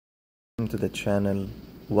to the channel.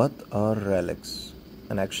 What are relics,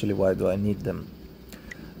 and actually why do I need them?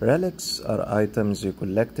 Relics are items you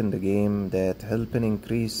collect in the game that help in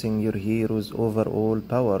increasing your hero's overall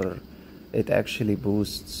power. It actually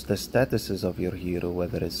boosts the statuses of your hero,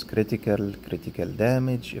 whether it's critical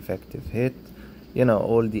damage, effective hit,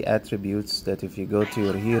 all the attributes that if you go to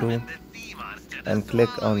your hero and click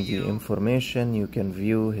on the information, you can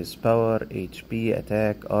view his power, HP,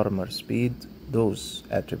 attack, armor, speed, those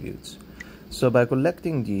attributes. So by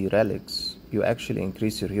collecting the relics, you actually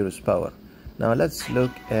increase your hero's power. Now let's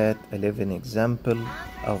look at a living example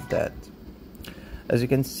of that. As you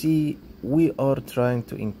can see, we are trying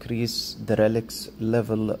to increase the relics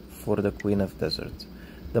level for the Queen of Desert.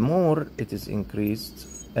 The more it is increased,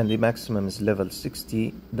 and the maximum is level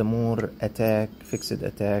 60, the more fixed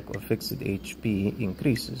attack or fixed HP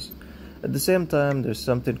increases. At the same time, there's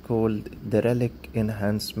something called the Relic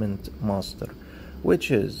Enhancement Master,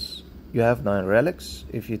 which is, you have 9 relics.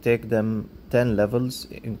 If you take them 10 levels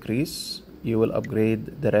increase, you will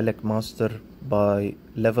upgrade the Relic Master by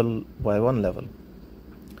 1 level.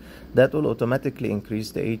 That will automatically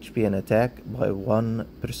increase the HP and attack by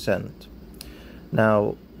 1%.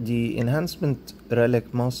 Now, the Enhancement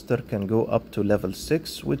Relic Master can go up to level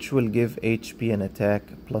 6, which will give HP and attack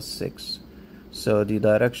plus 6. So the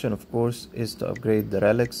direction, of course, is to upgrade the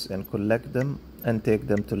relics and collect them and take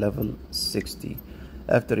them to level 60.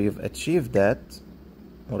 After you've achieved that,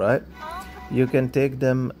 alright, you can take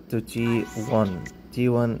them to T1.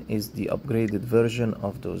 T1 is the upgraded version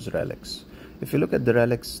of those relics. If you look at the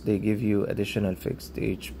relics, they give you additional fixed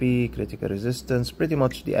HP, critical resistance, pretty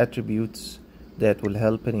much the attributes that will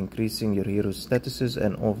help in increasing your hero's statuses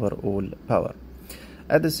and overall power.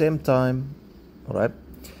 At the same time, alright,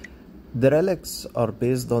 the relics are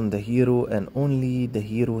based on the hero and only the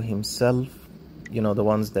hero himself, the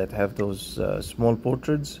ones that have those small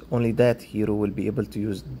portraits, only that hero will be able to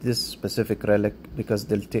use this specific relic because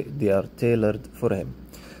they are tailored for him.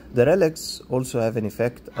 The relics also have an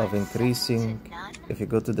effect of increasing, if you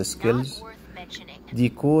go to the skills, the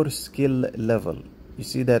core skill level. You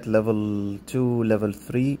see that level 2, level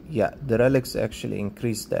 3? Yeah, the relics actually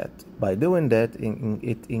increase that. By doing that,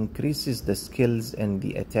 it increases the skills and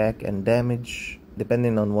the attack and damage,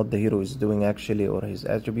 depending on what the hero is doing actually or his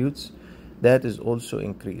attributes. That is also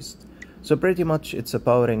increased. So pretty much it's a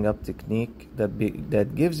powering up technique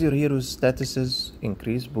that gives your hero's statuses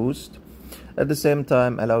increase boost. At the same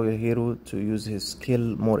time, allow your hero to use his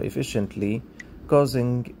skill more efficiently,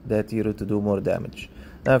 causing that hero to do more damage.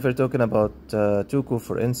 Now, if we're talking about Toku,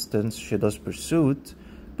 for instance, she does Pursuit.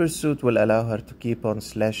 Pursuit will allow her to keep on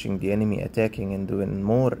slashing the enemy, attacking and doing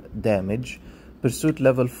more damage. Pursuit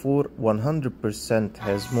level 4, 100%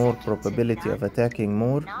 has more probability of attacking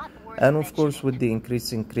more. And of course, with the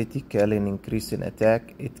increasing critical and increasing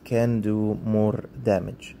attack, it can do more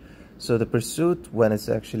damage. So the Pursuit, when it's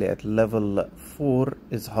actually at level 4,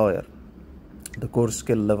 is higher. The core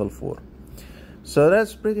skill level 4. So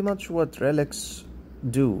that's pretty much what relics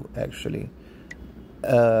do actually.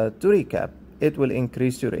 To recap, it will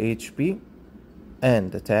increase your HP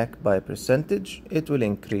and attack by percentage. It will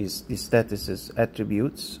increase the statuses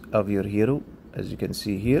attributes of your hero, as you can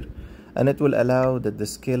see here, and it will allow that the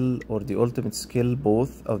skill or the ultimate skill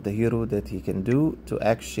both of the hero that he can do to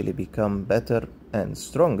actually become better and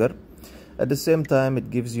stronger. At the same time, it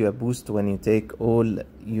gives you a boost when you take all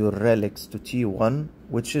your relics to T1,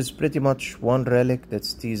 which is pretty much one relic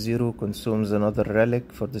that's T0 consumes another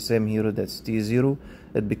relic for the same hero that's T0.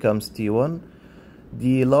 It becomes T1.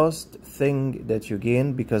 The last thing that you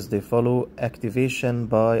gain, because they follow activation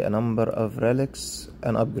by a number of relics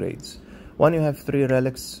and upgrades. When you have 3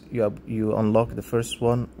 relics, you unlock the first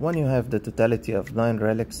one. When you have the totality of 9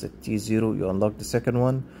 relics at T0, you unlock the second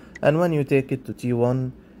one. And when you take it to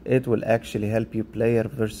T1, it will actually help you player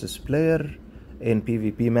versus player in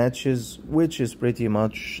PvP matches, which is pretty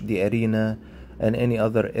much the arena and any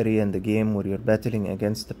other area in the game where you're battling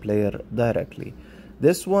against the player directly.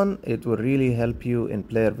 This one, it will really help you in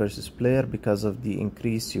player versus player because of the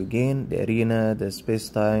increase you gain, the arena, the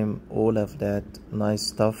space-time, all of that nice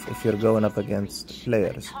stuff if you're going up against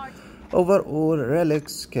players. Overall,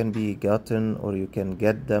 relics can be gotten or you can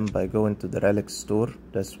get them by going to the relics store.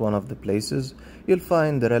 That's one of the places. You'll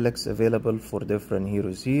find the relics available for different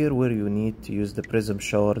heroes here, where you need to use the prism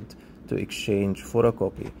shard to exchange for a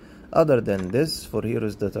copy. Other than this, for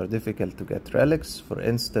heroes that are difficult to get relics, for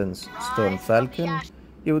instance Stone Falcon,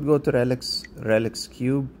 you would go to relics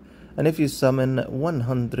cube, and if you summon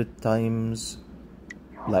 100 times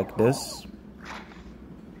like this,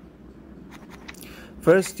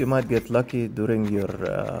 first, you might get lucky during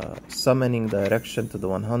your summoning direction to the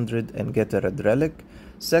 100 and get a red relic.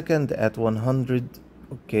 Second, at 100,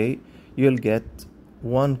 okay, you'll get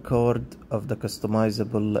one card of the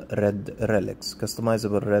customizable red relics.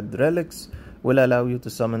 Customizable red relics will allow you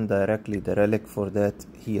to summon directly the relic for that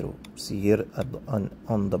hero. See here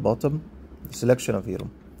on the bottom, selection of hero.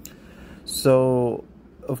 So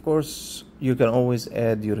of course you can always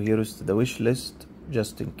add your heroes to the wish list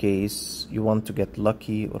just in case you want to get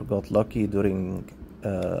lucky or got lucky during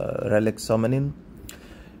relic summoning.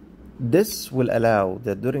 This will allow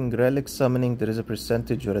that during relic summoning there is a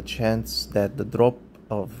percentage or a chance that the drop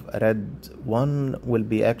of red one will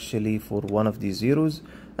be actually for one of these heroes,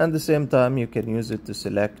 and at the same time you can use it to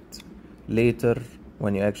select later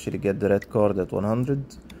when you actually get the red card at 100,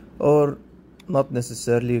 or not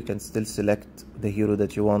necessarily, you can still select the hero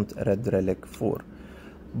that you want a red relic for.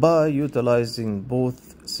 By utilizing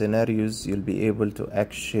both scenarios you'll be able to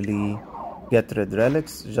actually get red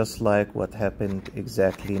relics, just like what happened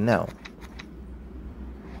exactly now.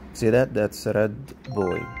 See that? That's a red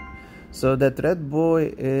boy. So that red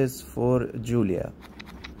boy is for Julia.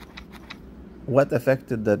 What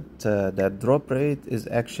affected that drop rate is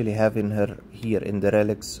actually having her here in the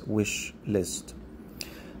relics wish list.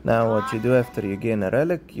 Now what you do after you gain a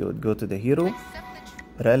relic, you would go to the hero,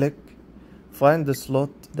 relic, find the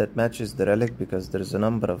slot that matches the relic because there's a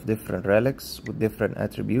number of different relics with different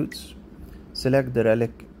attributes. Select the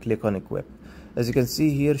relic, click on equip. As you can see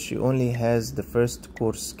here, she only has the first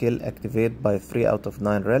core skill activated by 3 out of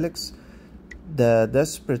 9 relics. The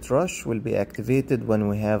Desperate Rush will be activated when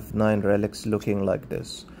we have 9 relics looking like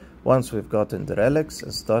this. Once we've gotten the relics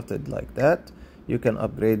and started like that, you can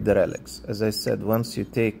upgrade the relics. As I said, once you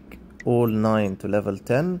take all 9 to level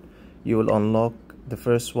 10, you will unlock the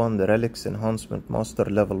first one, the Relics Enhancement Master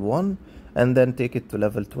level 1, and then take it to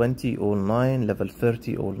level 20, all 9, level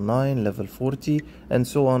 30, all 9, level 40, and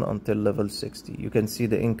so on until level 60. You can see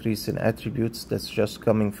the increase in attributes that's just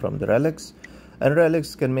coming from the relics, and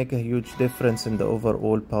relics can make a huge difference in the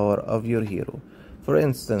overall power of your hero. For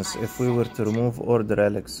instance, if we were to remove all the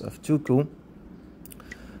relics of Toku,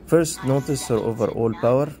 first notice her overall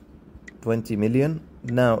power, 20 million.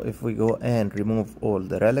 Now if we go and remove all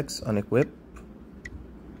the relics, unequip,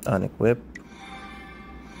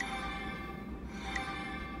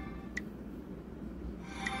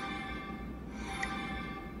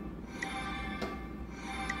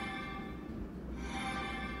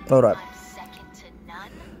 alright,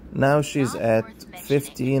 now she's at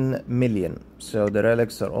 15 million, so the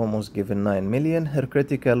relics are almost given 9 million. Her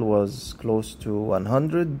critical was close to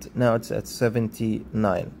 100, now it's at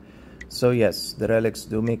 79. So yes, the relics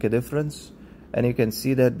do make a difference, and you can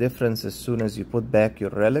see that difference as soon as you put back your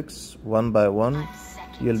relics one by one.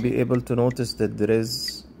 You'll be able to notice that there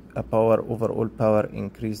is a overall power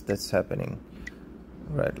increase that's happening.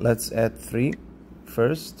 Right, let's add 3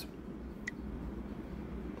 first.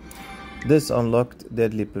 This unlocked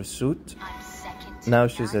Deadly Pursuit. Now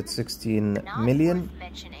she's at 16 million.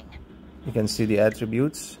 You can see the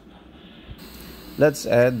attributes. Let's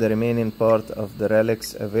add the remaining part of the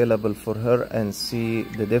relics available for her and see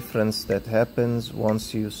the difference that happens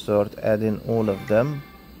once you start adding all of them.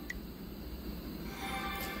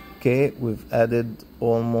 Okay, we've added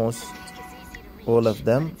almost all of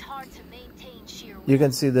them. You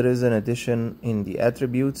can see there is an addition in the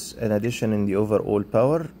attributes, an addition in the overall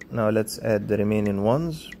power. Now let's add the remaining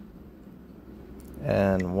ones.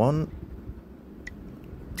 And 1,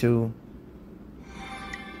 2,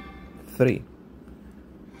 3.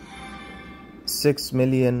 6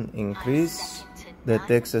 million increase. That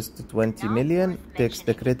takes us to 20 million. Takes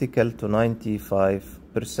the critical to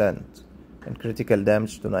 95% and critical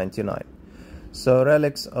damage to 99. So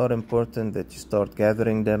relics are important that you start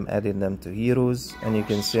gathering them, adding them to heroes, and you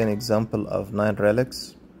can see an example of 9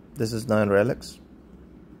 relics. This is 9 relics.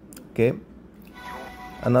 Okay.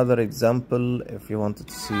 Another example, if you wanted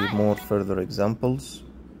to see more further examples,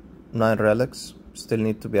 9 relics still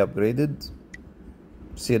need to be upgraded.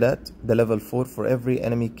 See that? The level 4 for every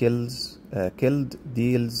enemy killed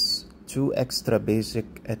deals 2 extra basic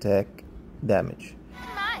attack damage.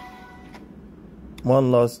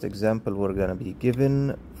 One last example we're gonna be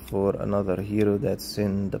given for another hero that's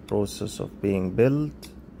in the process of being built.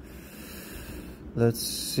 Let's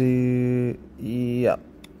see. Yeah.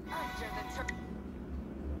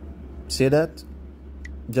 See that?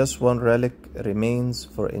 Just 1 relic remains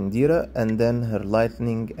for Indira, and then her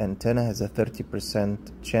lightning antenna has a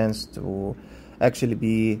 30% chance to actually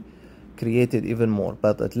be created even more.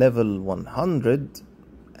 But at level 100,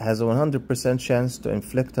 has a 100% chance to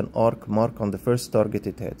inflict an arc mark on the first target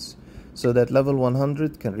it hits. So that level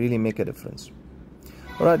 100 can really make a difference.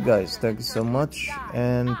 Alright guys, thank you so much,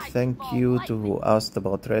 and thank you to who asked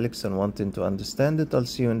about relics and wanting to understand it. I'll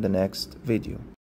see you in the next video.